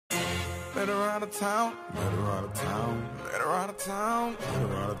Met her out of town, met her out of town, met her out of town, met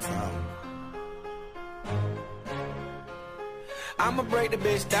her out of town. I'ma break the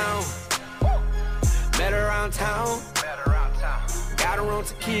bitch down. Met her around town, got her on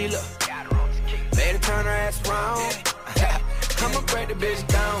tequila, made her turn her ass round. I'ma break the bitch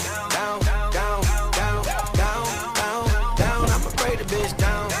down, down, down, down, down, down, down. I'ma break the bitch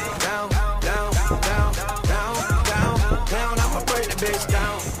down, down, down, down, down, down, down. I'ma break the bitch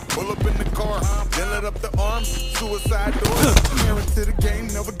down. Pull up in the car, then let up the arm, suicide doors. Married to the game,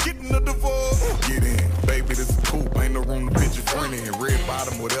 never getting a divorce. Get in, baby, this is cool. Ain't no room to pitch your friend in. Red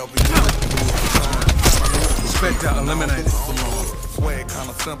bottom, whatever you want. Spectre eliminated. Swag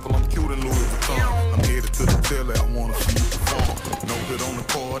kinda simple, I'm cute and Louis Vuitton. I'm headed to the telly, I wanna see you perform. No good on the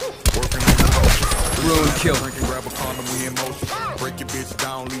court, working on the road. Ruin kill. Drinking, grab a condom, we in motion. Break your bitch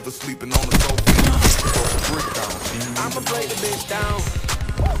down, leave her sleeping on the sofa. I'ma break the bitch down.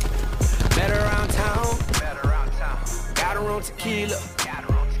 Met her around town, got her on tequila.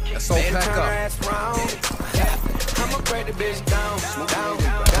 Let's all pack up. I'ma break the bitch down, down,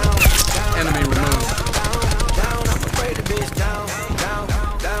 down, down. Enemy removed. I'ma break the bitch down, down,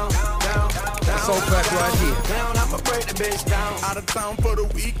 down, down, down. Assault pack right here. Down, I'ma break the bitch down. Out of town for the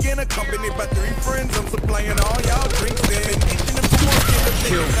weekend, accompanied by 3 friends. I'm supplying all y'all drinks and eating them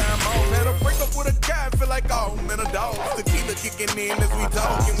Kill. Had a break up with a guy, feel like all men are dogs. Tequila kicking in as we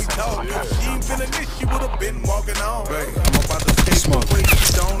talk and we talk. She ain't feeling this, she would've been walking on. Babe, I'm about to skate away,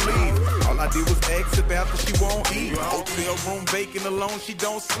 she don't leave. All I did was ask about that she won't eat. Hotel room vacant alone, she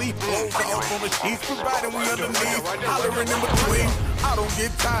don't sleep. Rolls off on the sheets, providing we underneath. Hollering in between. I don't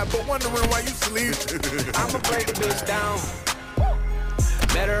get tired, but wondering why you sleep. I'ma break the bitch down.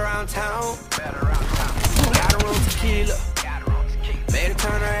 Met her around town. Got her on tequila. Made her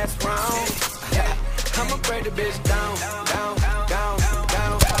turn her ass round. I'ma break the bitch down, down, down, down,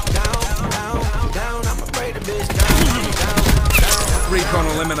 down, down, down. I'ma break the bitch down, down, down. Recon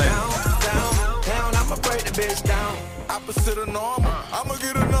eliminated. Down, down, I'ma break the bitch down. Opposite of normal. I'ma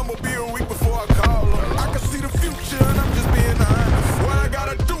get a number, be a week before I call her. I can see the future and I'm just being honest. What I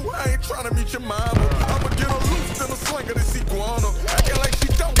gotta do, I ain't tryna meet your mama. I'ma get her loose in a slinger this iguana. Acting like she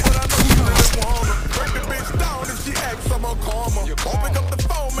don't, but I know she really wanna. Break the bitch down if she acts, I'ma calm her. Open up the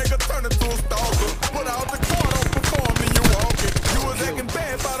phone, make her turn into a stalker. Put out the car, don't perform, then you walking. You was acting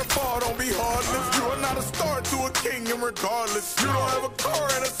bad by the fall, don't be heartless. You are not a star to a king, and regardless, you don't have a car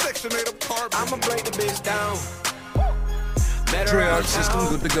in a Section 8 apartment. I'ma break the bitch down. Triage system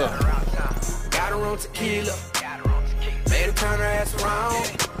good to go. Got her on tequila. Made her turn her ass around.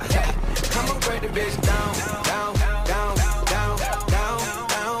 I'ma break the bitch down, down, down, down, down,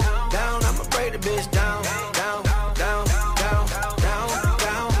 down, down. I'ma break the bitch down, down, down, down, down,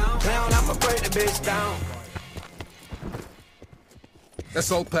 down, down. I'ma break the bitch down.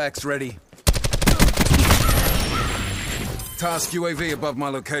 Assault packs ready. Task UAV above my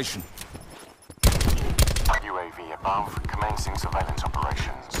location. UAV above, commencing surveillance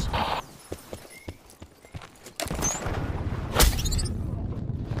operations.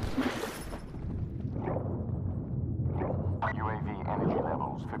 UAV energy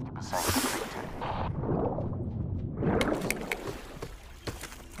levels 50% completed.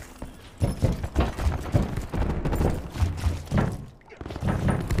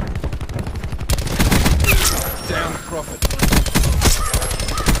 Down Prophet.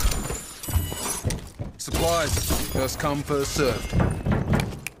 Supplies. First come, first served.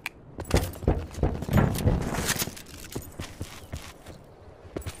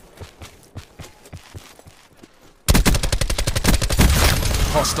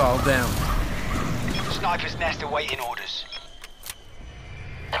 Hostile down. Sniper's nest awaiting orders.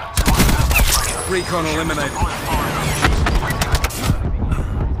 Recon eliminated.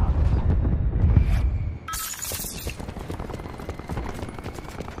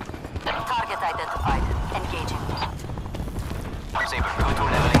 Target identified. Engaging. Saber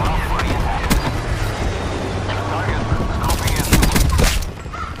 2-2 leveling up for re-attack. Target, scoping in.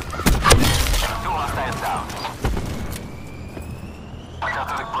 2 hostiles down.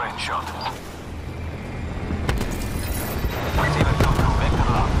 Catholic brain shot. Saber 2-2, vector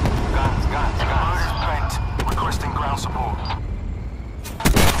lock. Guns, guns, guns. Trent, requesting ground support.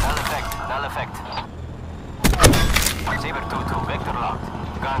 Null effect, null effect. Saber 2-2, vector locked.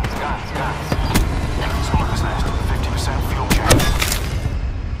 Guns, guns, guns. Smoker's nest, 50% fuel check.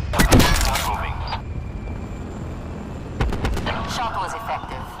 Not moving. Shot was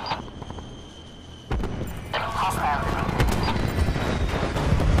effective. Hostile deleted.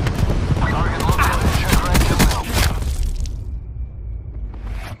 Target located. Check right to will.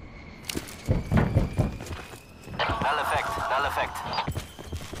 Null effect, null effect.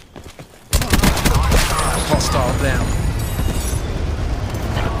 Hostile down.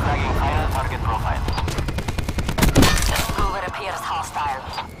 Flagging final target profile. Mover appears hostile.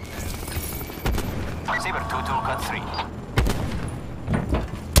 Saber 2-2 cut 3.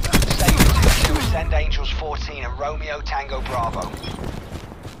 Saber 2 ascend Angels 14 and Romeo Tango Bravo.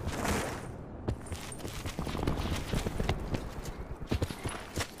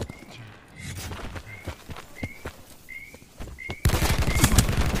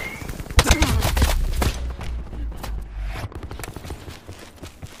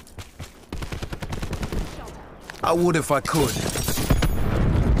 I would if I could.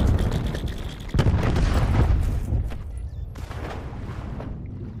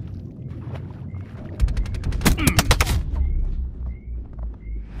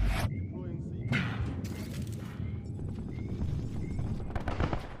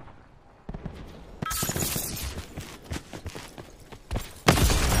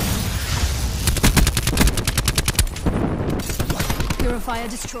 Purifier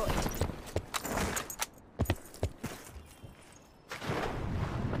destroyed.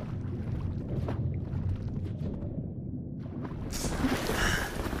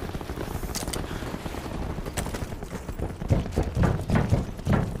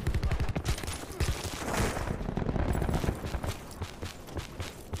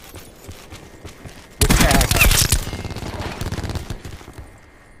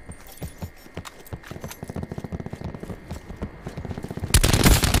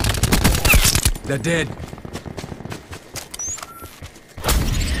 They're dead.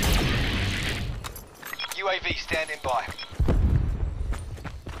 UAV standing by.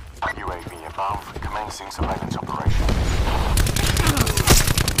 UAV above, commencing surveillance operation.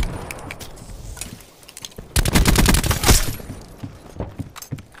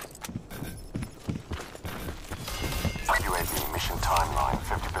 UAV mission timeline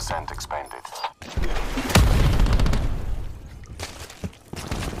 50% expended.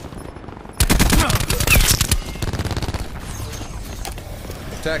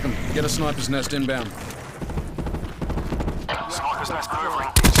 Attack them. Get a sniper's nest inbound. Sniper's nest moving.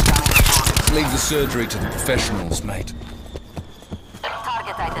 Scanning. Leave the surgery to the professionals, mate.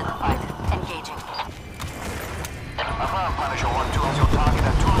 Target identified. Engaging. Affirm, Punisher 1-2 has your target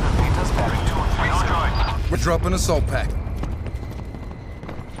at 200 meters, bearing 2-3. We're dropping assault pack.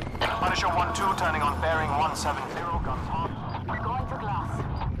 Punisher 1-2 turning on bearing 170, guns hot. Going to glass.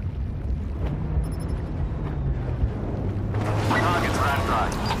 Targets ran dry.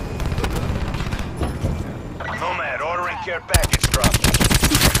 Nomad, ordering care package drop.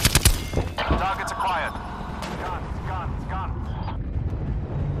 Targets acquired. Guns, guns, guns.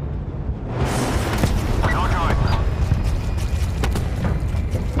 No joy.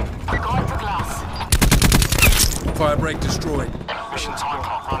 Going to glass. Fire break destroyed. Mission time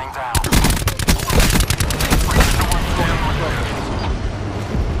clock running down.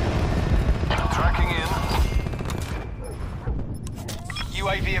 Tracking in.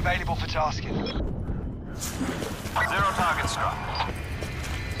 UAV available for tasking. 0 target struck.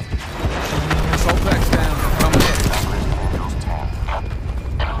 Assault pack's down. Come ahead. Angels 10.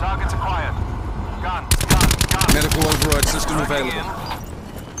 Targets acquired. Guns, guns, guns. Medical override system Tracking available. in.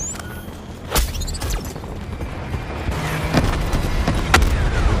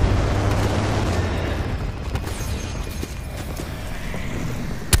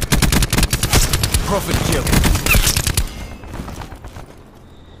 Profit kill.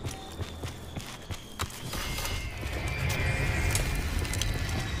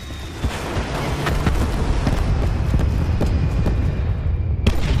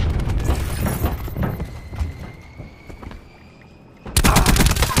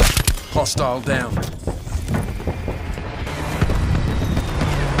 Hostile down.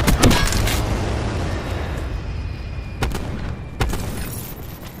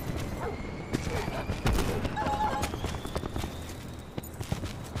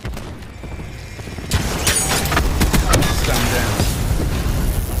 Stand down.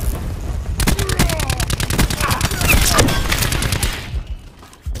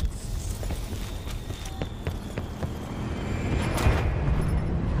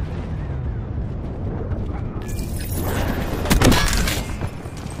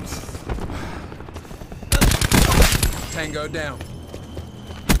 Tango down.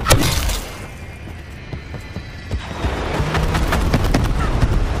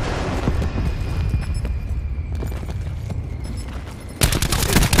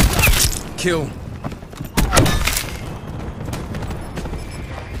 Kill.